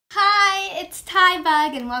it's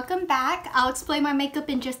TaiBug and welcome back. I'll explain my makeup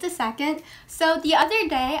in just a second. So the other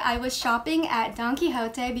day I was shopping at Don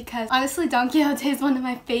Quixote because honestly Don Quixote is one of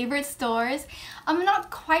my favorite stores. I'm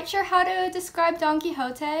not quite sure how to describe Don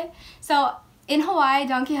Quixote. So in Hawaii,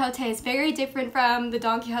 Don Quixote is very different from the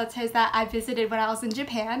Don Quixotes that I visited when I was in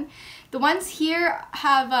Japan. The ones here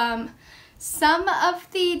have some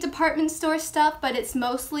of the department store stuff, but it's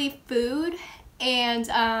mostly food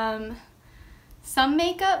and some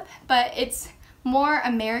makeup, but it's more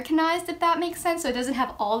Americanized, if that makes sense. So it doesn't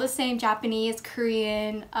have all the same Japanese,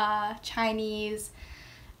 Korean, Chinese,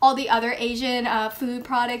 all the other Asian food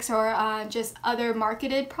products or just other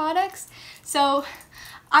marketed products. So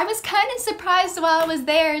I was kind of surprised while I was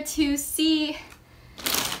there to see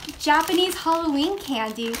Japanese Halloween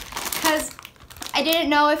candy because I didn't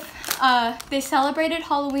know if they celebrated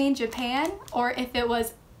Halloween in Japan or if it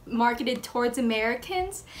was marketed towards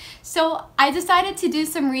Americans. So I decided to do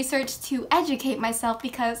some research to educate myself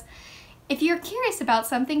because if you're curious about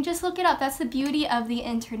something, just look it up. That's the beauty of the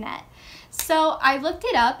internet. So I looked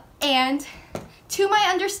it up, and to my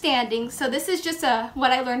understanding, so this is just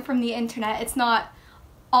what I learned from the internet. It's not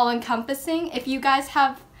all-encompassing. If you guys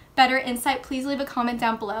have better insight, please leave a comment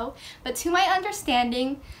down below. But to my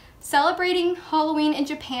understanding, celebrating Halloween in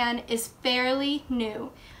Japan is fairly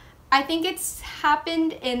new. I think it's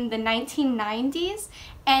happened in the 1990s,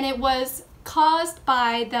 and it was caused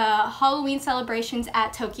by the Halloween celebrations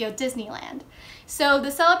at Tokyo Disneyland. So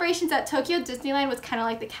the celebrations at Tokyo Disneyland was kind of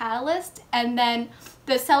like the catalyst, and then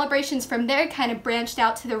the celebrations from there kind of branched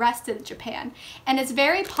out to the rest of Japan. And it's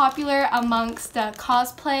very popular amongst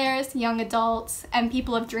cosplayers, young adults, and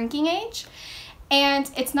people of drinking age.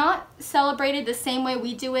 And it's not celebrated the same way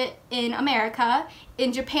we do it in America.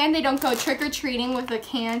 In Japan, they don't go trick-or-treating with the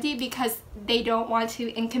candy because they don't want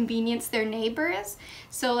to inconvenience their neighbors.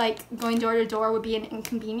 So like going door to door would be an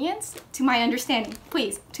inconvenience, to my understanding,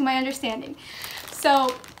 please, to my understanding.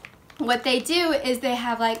 So what they do is they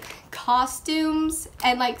have like costumes,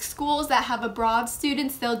 and like schools that have abroad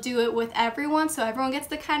students, they'll do it with everyone, so everyone gets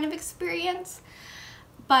the kind of experience.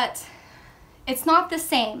 But it's not the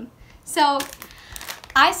same. So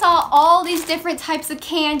I saw all these different types of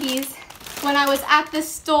candies when I was at the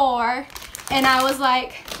store, and I was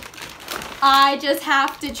like, I just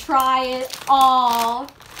have to try it all,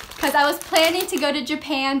 because I was planning to go to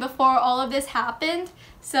Japan before all of this happened.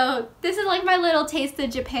 So this is like my little taste of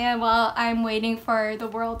Japan while I'm waiting for the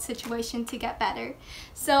world situation to get better.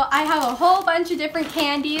 So I have a whole bunch of different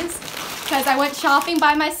candies because I went shopping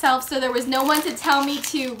by myself, so there was no one to tell me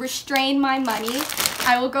to restrain my money.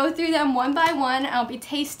 I will go through them one by one. I'll be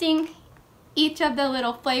tasting each of the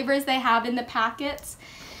little flavors they have in the packets.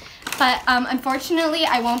 But unfortunately,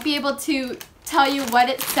 I won't be able to tell you what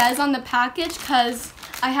it says on the package because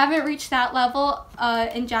I haven't reached that level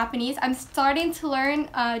in Japanese. I'm starting to learn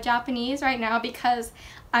Japanese right now because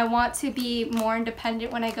I want to be more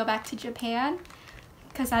independent when I go back to Japan,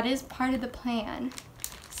 because that is part of the plan.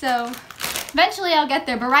 So eventually I'll get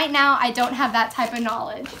there, but right now I don't have that type of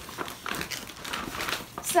knowledge.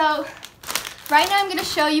 So right now I'm going to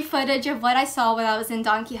show you footage of what I saw when I was in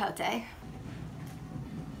Don Quixote.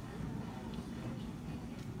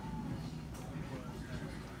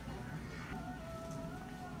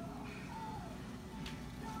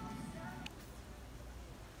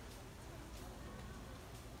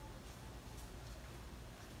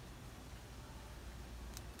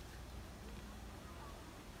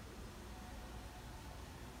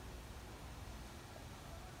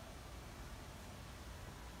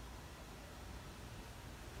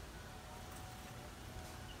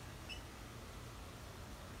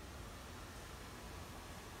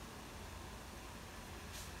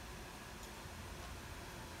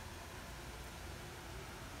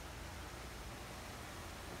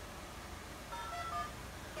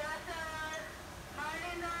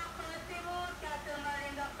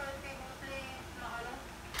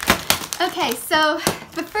 Okay, so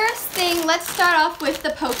the first thing, let's start off with the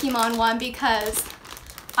Pokemon one because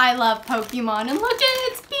I love Pokemon. And look at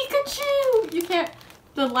it, it's Pikachu! You can't,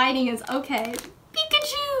 the lighting is okay.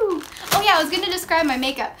 Pikachu! Oh yeah, I was gonna describe my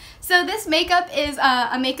makeup. So this makeup is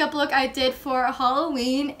a makeup look I did for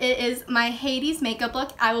Halloween. It is my Hades makeup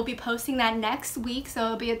look. I will be posting that next week, so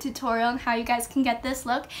it'll be a tutorial on how you guys can get this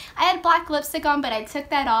look. I had black lipstick on, but I took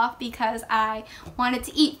that off because I wanted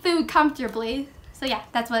to eat food comfortably. So yeah,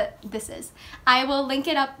 that's what this is. I will link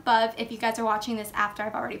it up above if you guys are watching this after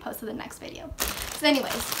I've already posted the next video. So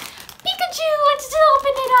anyways, Pikachu, let's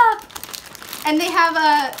open it up! And they have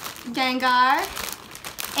a Gengar,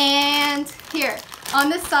 and here,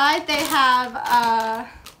 on the side they have,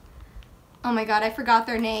 oh my god, I forgot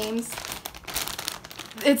their names.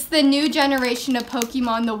 It's the new generation of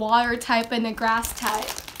Pokemon, the water type and the grass type.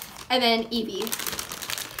 And then Eevee.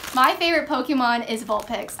 My favorite Pokemon is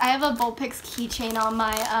Vulpix. I have a Vulpix keychain on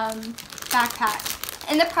my backpack.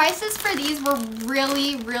 And the prices for these were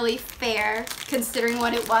really, really fair considering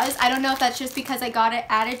what it was. I don't know if that's just because I got it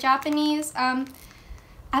at a Japanese.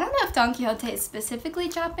 I don't know if Don Quixote is specifically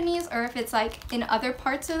Japanese or if it's like in other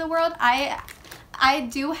parts of the world. I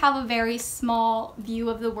do have a very small view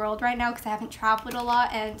of the world right now because I haven't traveled a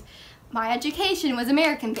lot and my education was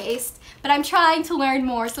American based, but I'm trying to learn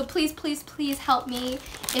more, so please, please, please help me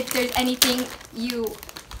if there's anything you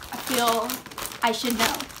feel I should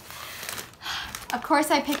know. Of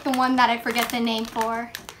course I picked the one that I forget the name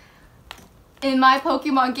for. In my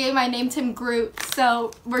Pokemon game I named him Groot,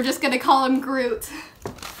 so we're just gonna call him Groot.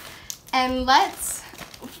 And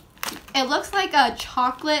it looks like a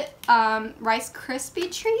chocolate Rice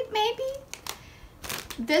Krispie treat maybe?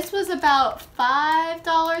 This was about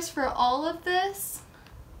 $5 for all of this.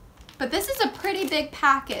 But this is a pretty big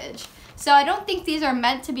package. So I don't think these are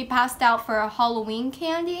meant to be passed out for a Halloween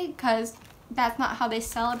candy because that's not how they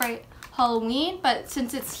celebrate Halloween. But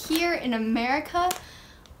since it's here in America,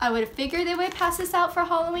 I would figure they would pass this out for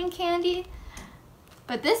Halloween candy.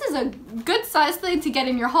 But this is a good size thing to get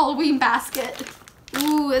in your Halloween basket.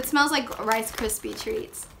 Ooh, it smells like Rice Krispie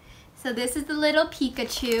treats. So this is the little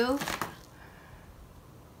Pikachu.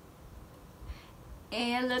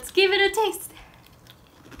 And let's give it a taste.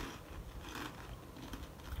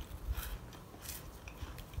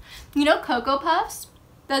 You know Cocoa Puffs?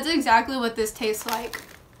 That's exactly what this tastes like.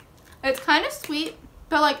 It's kind of sweet,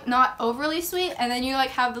 but like not overly sweet. And then you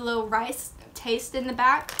like have the little rice taste in the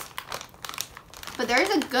back. But there's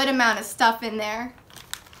a good amount of stuff in there.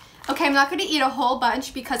 Okay, I'm not going to eat a whole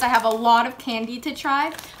bunch because I have a lot of candy to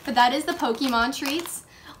try. But that is the Pokemon treats.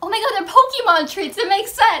 Oh my god, they're Pokemon treats. It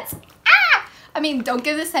makes sense. Ah! I mean, don't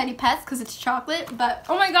give this to any pets because it's chocolate. But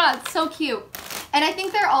oh my god, so cute. And I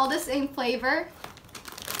think they're all the same flavor.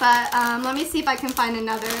 But let me see if I can find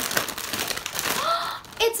another.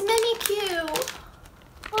 It's Mimikyu.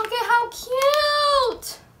 Look at how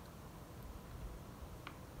cute.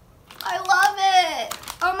 I love it.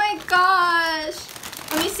 Oh my gosh.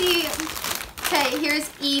 Let me see. Okay, here's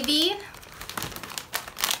Eevee.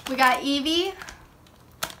 We got Eevee,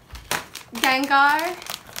 Gengar,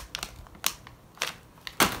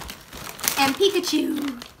 and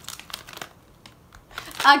Pikachu.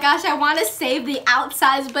 Oh gosh, I want to save the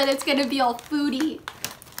outsides, but it's gonna be all foodie.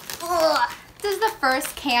 Ugh. This is the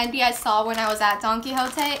first candy I saw when I was at Don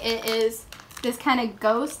Quixote. It is this kind of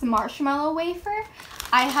ghost marshmallow wafer.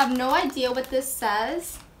 I have no idea what this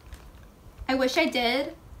says. I wish I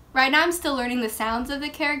did. Right now I'm still learning the sounds of the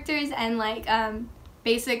characters and like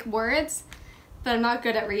basic words, but I'm not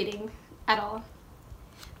good at reading at all.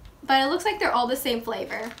 But it looks like they're all the same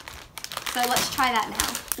flavor. So let's try that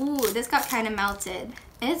now. Ooh, this got kind of melted.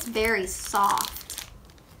 And it's very soft.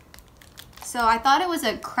 So I thought it was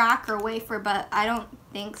a cracker wafer, but I don't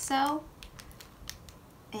think so.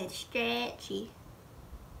 It's stretchy.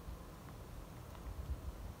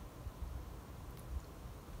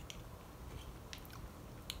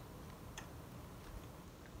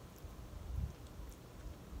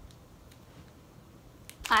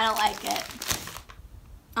 I don't like it.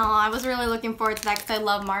 Oh, I was really looking forward to that because I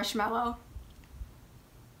love marshmallow.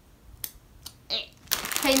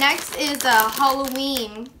 Okay, next is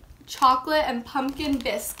Halloween chocolate and pumpkin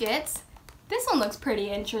biscuits. This one looks pretty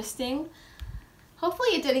interesting. Hopefully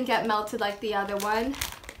it didn't get melted like the other one.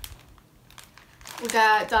 We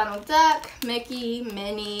got Donald Duck, Mickey,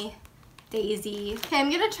 Minnie, Daisy. Okay, I'm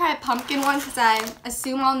gonna try a pumpkin one because I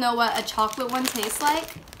assume I'll know what a chocolate one tastes like.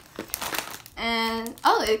 And,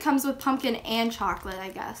 oh, it comes with pumpkin and chocolate, I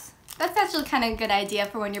guess. That's actually kind of a good idea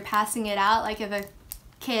for when you're passing it out. Like if a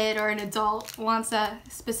kid or an adult wants a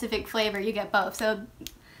specific flavor, you get both. So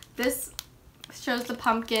this shows the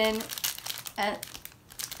pumpkin and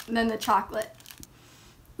then the chocolate.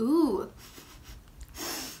 Ooh,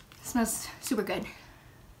 smells super good.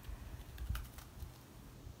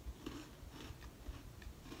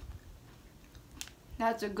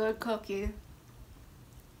 That's a good cookie.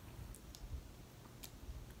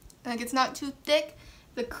 Like it's not too thick.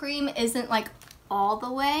 The cream isn't like all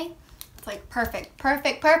the way. It's like perfect,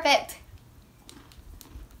 perfect, perfect.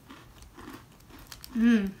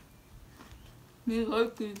 Mmm. Me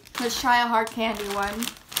like it. Let's try a hard candy one.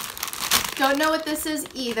 Don't know what this is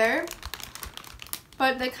either,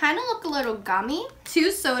 but they kind of look a little gummy.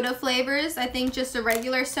 2 soda flavors. I think just a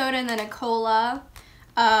regular soda and then a cola,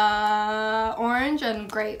 orange and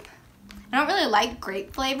grape. I don't really like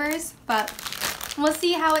grape flavors, but we'll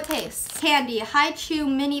see how it tastes. Candy, High Chew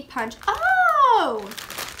Mini Punch. Oh!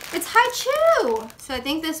 It's Hi-Chew! So I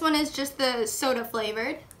think this one is just the soda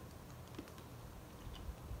flavored.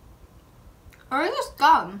 Or is this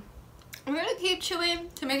gum? I'm gonna keep chewing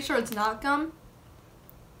to make sure it's not gum.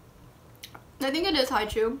 I think it is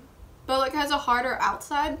Hi-Chew, but like has a harder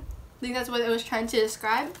outside. I think that's what it was trying to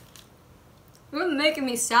describe. It was making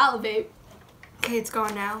me salivate. Okay, it's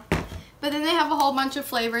gone now. But then they have a whole bunch of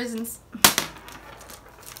flavors and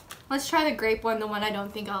let's try the grape one, the one I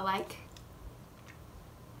don't think I'll like.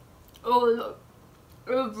 Oh look,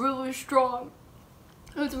 it's really strong.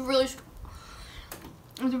 It's a really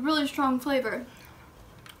strong flavor.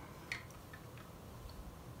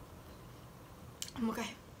 Okay.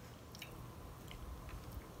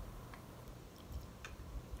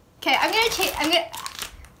 Okay,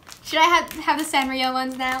 should I have the Sanrio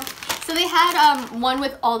ones now? So they had one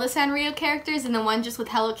with all the Sanrio characters and the one just with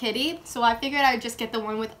Hello Kitty. So I figured I would just get the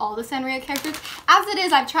one with all the Sanrio characters. As it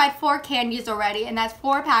is, I've tried 4 candies already, and that's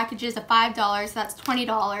 4 packages of $5, so that's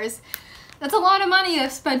 $20. That's a lot of money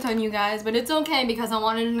I've spent on you guys, but it's okay because I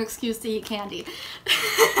wanted an excuse to eat candy.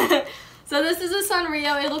 So this is a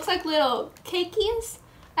Sanrio. It looks like little cakeys.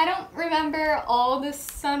 I don't remember all the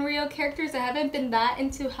Sanrio characters. I haven't been that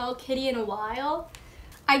into Hello Kitty in a while.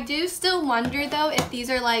 I do still wonder though if these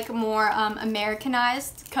are like more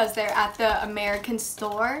Americanized because they're at the American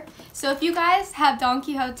store. So if you guys have Don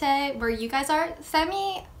Quixote where you guys are, send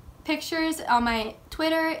me pictures on my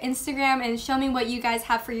Twitter, Instagram, and show me what you guys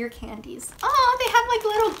have for your candies. Oh, they have like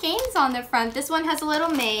little games on the front. This one has a little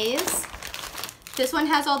maze. This one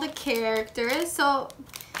has all the characters. So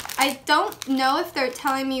I don't know if they're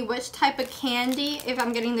telling me which type of candy, if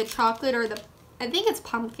I'm getting the chocolate or the, I think it's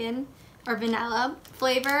pumpkin or vanilla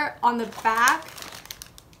flavor on the back.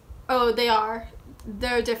 Oh, they are.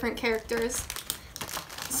 They're different characters.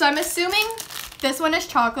 So I'm assuming this one is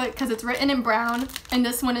chocolate because it's written in brown, and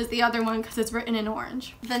this one is the other one because it's written in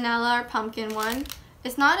orange. Vanilla or pumpkin one.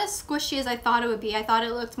 It's not as squishy as I thought it would be. I thought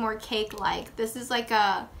it looked more cake-like. This is like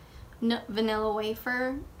a vanilla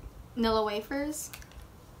wafer. Vanilla wafers.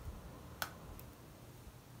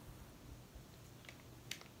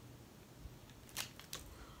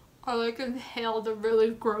 I like inhale the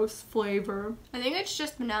really gross flavor. I think it's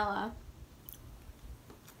just vanilla.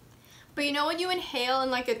 But you know when you inhale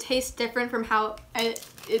and like it tastes different from how it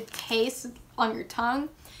tastes on your tongue?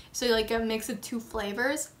 So like a mix of 2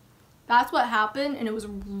 flavors. That's what happened and it was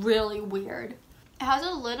really weird. It has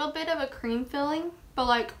a little bit of a cream filling, but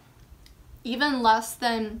like even less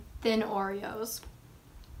than thin Oreos.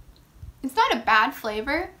 It's not a bad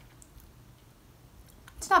flavor.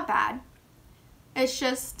 It's not bad. It's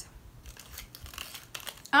just,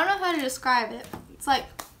 I don't know how to describe it. It's like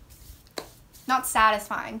not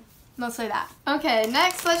satisfying. Let's say that. Okay,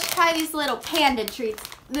 next let's try these little panda treats.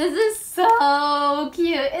 This is so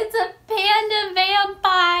cute. It's a panda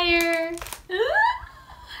vampire.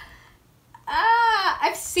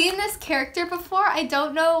 I've seen this character before. I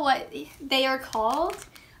don't know what they are called,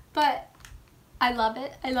 but I love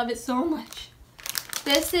it. I love it so much.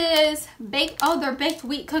 This is they're baked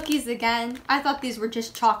wheat cookies again. I thought these were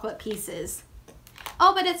just chocolate pieces.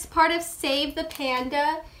 Oh, but it's part of Save the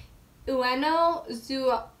Panda Ueno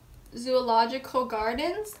Zoological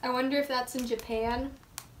Gardens. I wonder if that's in Japan.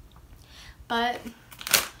 But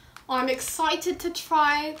I'm excited to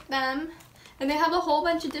try them. And they have a whole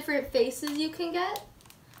bunch of different faces you can get.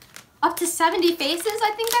 Up to 70 faces,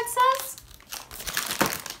 I think that says.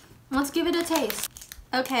 Let's give it a taste.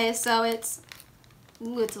 Okay, so it's a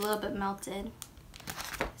little bit melted.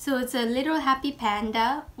 So it's a little happy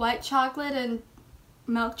panda, white chocolate and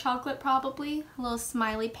milk chocolate probably, a little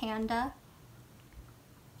smiley panda.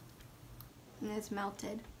 And it's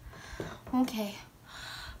melted. Okay.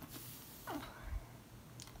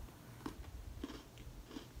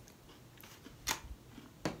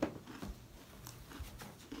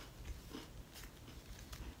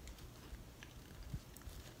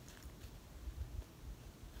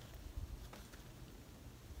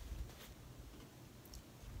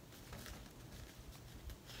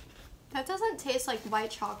 That doesn't taste like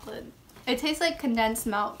white chocolate. It tastes like condensed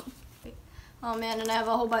milk. Oh man, and I have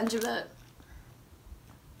a whole bunch of it.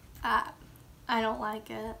 I don't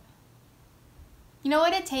like it. You know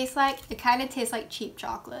what it tastes like? It kind of tastes like cheap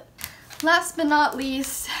chocolate. Last but not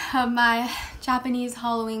least of my Japanese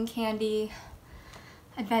Halloween candy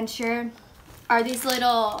adventure are these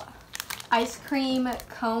little ice cream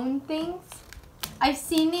cone things. I've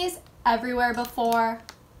seen these everywhere before,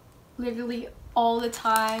 literally all the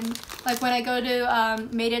time. Like when I go to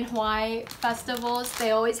Made in Hawaii festivals,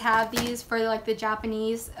 they always have these for like the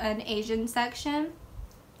Japanese and Asian section.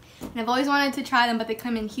 And I've always wanted to try them, but they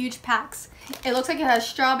come in huge packs. It looks like it has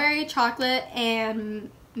strawberry, chocolate,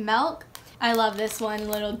 and milk. I love this one,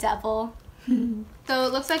 little devil. So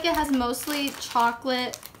it looks like it has mostly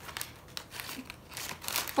chocolate,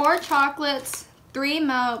 4 chocolates, 3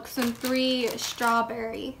 milks, and 3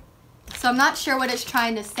 strawberry. So I'm not sure what it's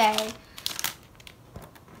trying to say,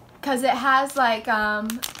 because it has like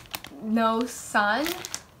no sun,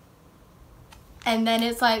 and then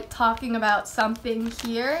it's like talking about something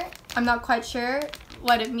here. I'm not quite sure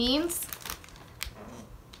what it means.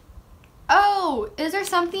 Oh, is there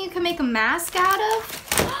something you can make a mask out of?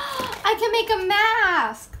 I can make a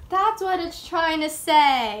mask! That's what it's trying to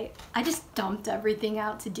say. I just dumped everything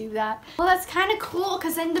out to do that. Well, that's kind of cool,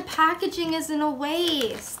 because then the packaging isn't a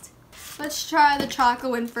waste. Let's try the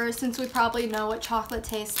chocolate one first, since we probably know what chocolate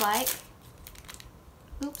tastes like.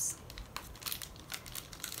 Oops.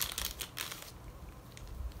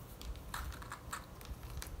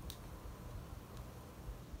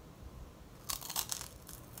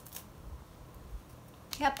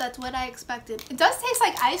 Yep, that's what I expected. It does taste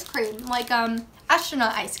like ice cream, like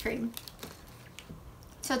astronaut ice cream.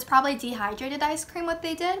 So it's probably dehydrated ice cream what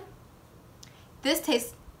they did. This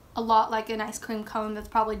tastes a lot like an ice cream cone that's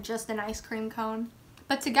probably just an ice cream cone.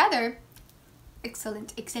 But together,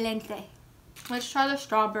 excellent, excelente. Let's try the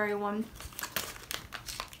strawberry one.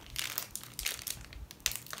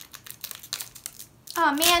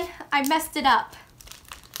 Oh man, I messed it up.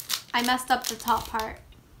 I messed up the top part.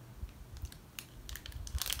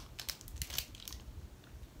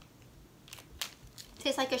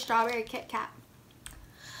 Tastes like a strawberry Kit Kat.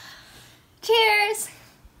 Cheers!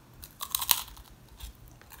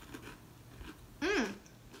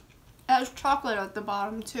 There's chocolate at the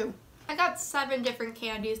bottom too. I got 7 different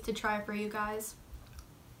candies to try for you guys.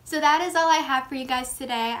 So that is all I have for you guys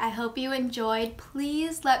today. I hope you enjoyed.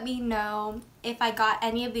 Please let me know if I got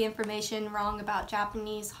any of the information wrong about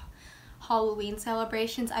Japanese Halloween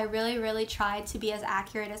celebrations. I really tried to be as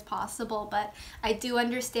accurate as possible, but I do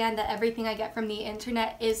understand that everything I get from the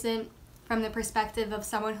internet isn't from the perspective of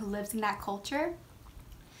someone who lives in that culture.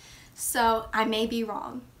 So I may be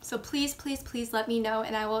wrong. So please let me know,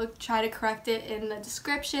 and I will try to correct it in the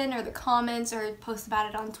description or the comments or post about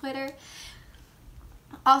it on Twitter.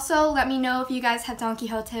 Also, let me know if you guys have Don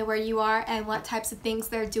Quixote where you are and what types of things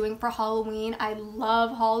they're doing for Halloween. I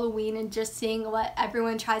love Halloween and just seeing what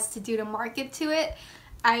everyone tries to do to market to it.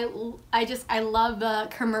 I love the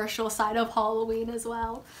commercial side of Halloween as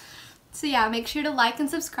well. So yeah, make sure to like and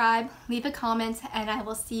subscribe, leave a comment, and I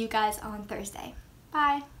will see you guys on Thursday.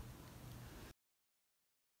 Bye!